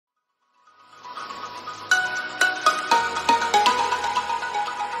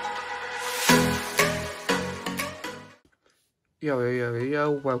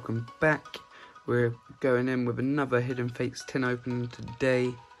Yo, welcome back. We're going in with another Hidden Fates tin opening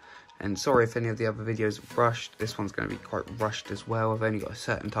today. And sorry if any of the other videos are rushed. This one's going to be quite rushed as well. I've only got a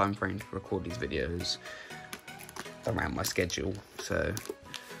certain time frame to record these videos around my schedule. So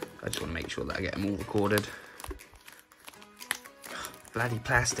I just want to make sure that I get them all recorded. Bloody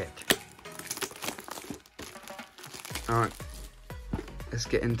plastic. Alright, let's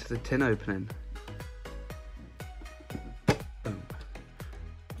get into the tin opening.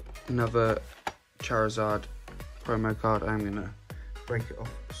 Another Charizard promo card. I'm going to break it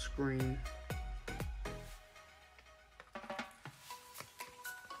off the screen.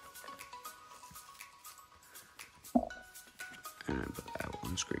 And then put that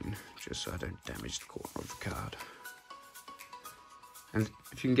on screen just so I don't damage the corner of the card. And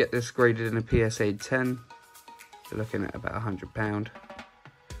if you can get this graded in a PSA 10, you're looking at about £100.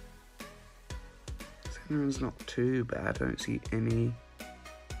 Centering's not too bad. I don't see any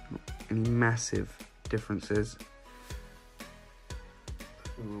massive differences.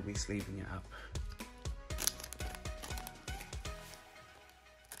 We will be sleeving it up.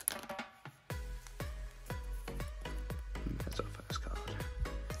 That's our first card.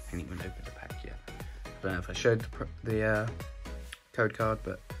 I haven't even opened the pack yet. I don't know if I showed the code card,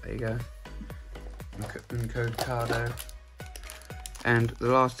 but there you go. Code cardo. And the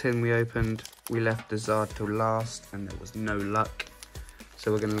last tin we opened, we left the Zard till last, and there was no luck.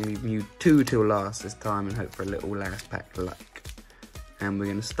 So we're going to leave Mewtwo till last this time and hope for a little last pack luck. And we're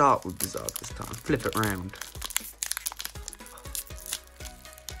going to start with the Zard this time. Flip it round.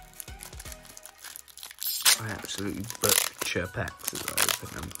 I absolutely butcher packs as I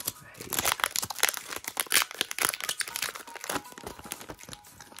open them. I hate it.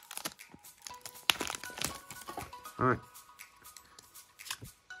 Alright.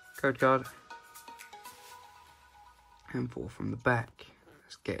 Code card. And 4 from the back.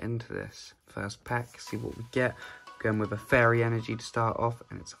 Let's get into this first pack, see what we get. Going with a fairy energy to start off,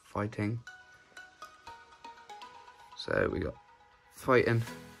 and it's a fighting. So we got fighting,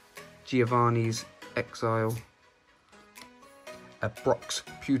 Giovanni's Exile, a Brock's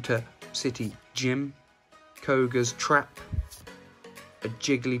Pewter City Gym, Koga's Trap, a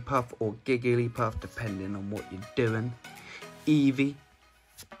Jigglypuff or Gigglypuff depending on what you're doing, Eevee,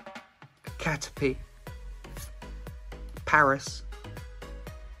 a Caterpie, Paris,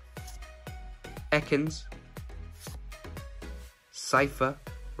 Ekans, Cypher,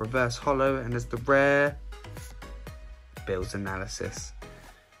 Reverse Hollow, and as the rare, Bill's Analysis.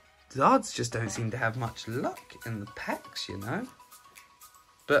 The odds just don't seem to have much luck in the packs, you know.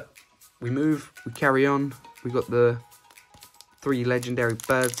 But we move, we carry on. We got the 3 Legendary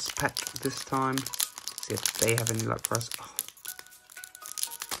Birds pack this time. See if they have any luck for us. Oh.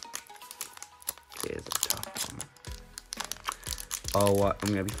 Here's a tough one. Oh, I'm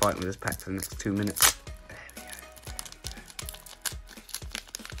going to be fighting with this pack for the next 2 minutes. There we go.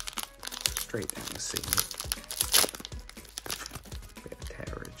 Straight down the seam. Bit of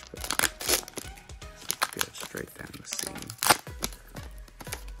tearage, but good. Straight down the seam.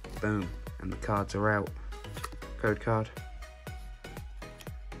 Boom. And the cards are out. Code card.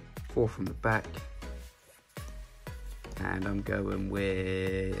 4 from the back. And I'm going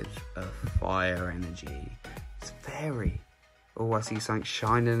with a Fire Energy. It's Fairy. Oh, I see something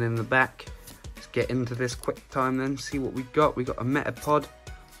shining in the back. Let's get into this quick time then, see what we got. We got a Metapod,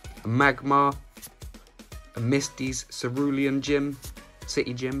 a Magmar, a Misty's Cerulean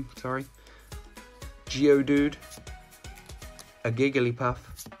City Gym, sorry. Geodude, a Gigglypuff,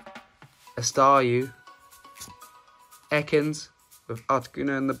 a Staryu, Ekans with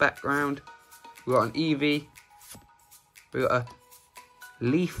Articuno in the background. We got an Eevee. We got a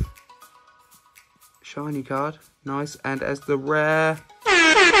Leaf shiny card, nice, and as the rare, we've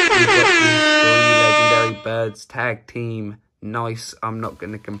got the 3 Legendary Birds tag team, nice. I'm not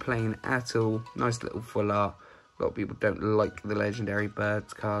going to complain at all. Nice little full art. A lot of people don't like the Legendary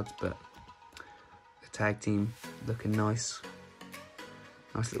Birds cards, but the tag team looking nice.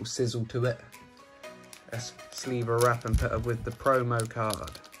 Nice little sizzle to it. Let's sleeve her up and put her with the promo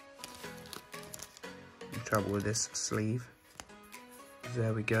card. No trouble with this sleeve.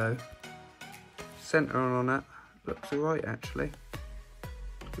 There we go. Centre on that looks alright actually.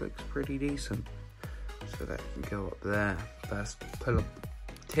 Looks pretty decent. So that can go up there. First pull up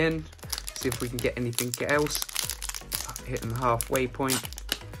the tin. See if we can get anything else. Hitting the halfway point.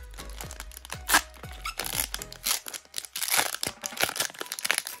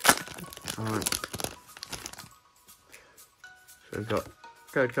 Alright. So we've got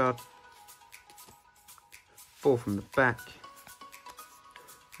code card. 4 from the back.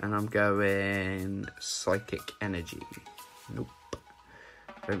 And I'm going Psychic Energy. Nope.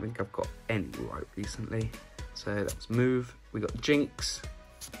 I don't think I've got any right recently. So let's move. We got Jinx.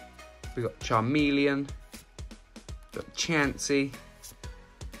 We got Charmeleon. We got Chansey.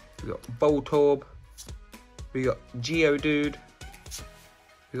 We got Voltorb. We got Geodude.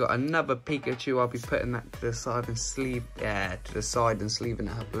 We got another Pikachu. I'll be putting that to the side and sleeve. Yeah, to the side and sleeving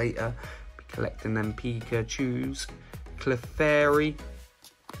it up later. Be collecting them Pikachus. Clefairy.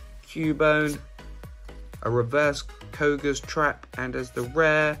 Cubone. A reverse Koga's Trap. And as the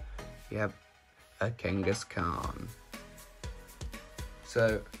rare, we have a Kangaskhan.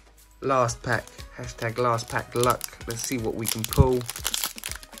 So, last pack. Hashtag last pack luck. Let's see what we can pull.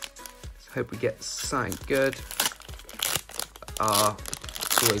 Let's hope we get something good.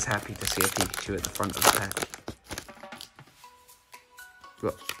 Always happy to see a Pikachu at the front of the pack.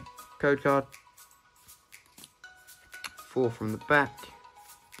 We've got code card. 4 from the back.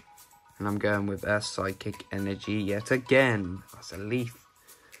 And I'm going with a Psychic Energy yet again. That's a Leaf.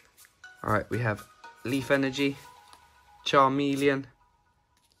 Alright, we have Leaf Energy, Charmeleon,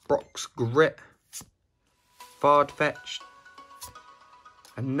 Brock's Grit, Farfetch'd,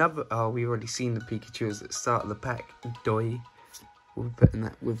 another, oh, we've already seen the Pikachus at the start of the pack, Doi. We'll be putting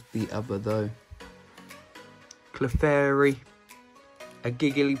that with the other though. Clefairy, a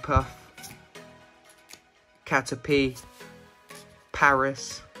Gigglypuff, Caterpie,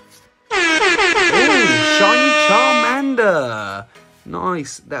 Paris. Oh, shiny Charmander.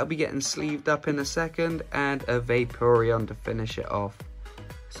 Nice. That'll be getting sleeved up in a second. And a Vaporeon to finish it off.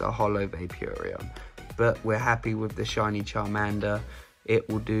 It's a holo Vaporeon. But we're happy with the shiny Charmander. It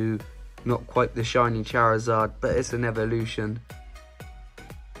will do not quite the shiny Charizard, but it's an evolution.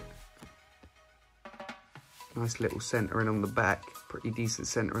 Nice little centering on the back. Pretty decent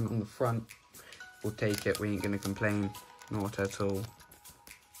centering on the front. We'll take it. We ain't going to complain. Not at all.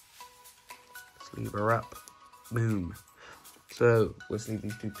 Sleeve her up. Boom. So, we'll sleeve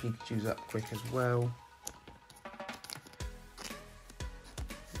these 2 Pikachus up quick as well.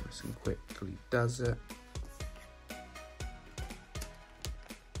 Nice and quick till he does it.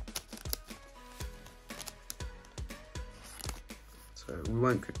 So, we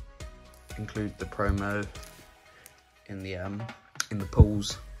won't include the promo in the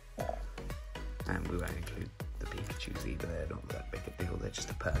pulls. And we won't include the Pikachus either. They're not that big a deal. They're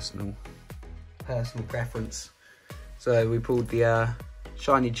just a personal preference. So we pulled the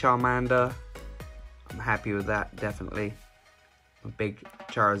shiny Charmander. I'm happy with that, definitely. I'm a big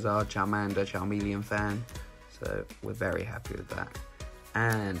Charizard, Charmander, Charmeleon fan. So we're very happy with that.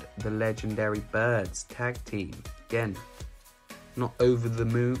 And the Legendary Birds Tag Team. Again, not over the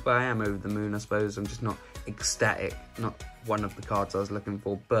moon, but I am over the moon, I suppose. I'm just not ecstatic. Not one of the cards I was looking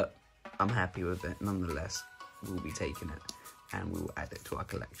for, but I'm happy with it nonetheless. We'll be taking it and we will add it to our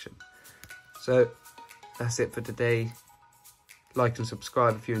collection. So that's it for today. Like and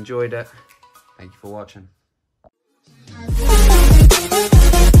subscribe if you enjoyed it. Thank you for watching.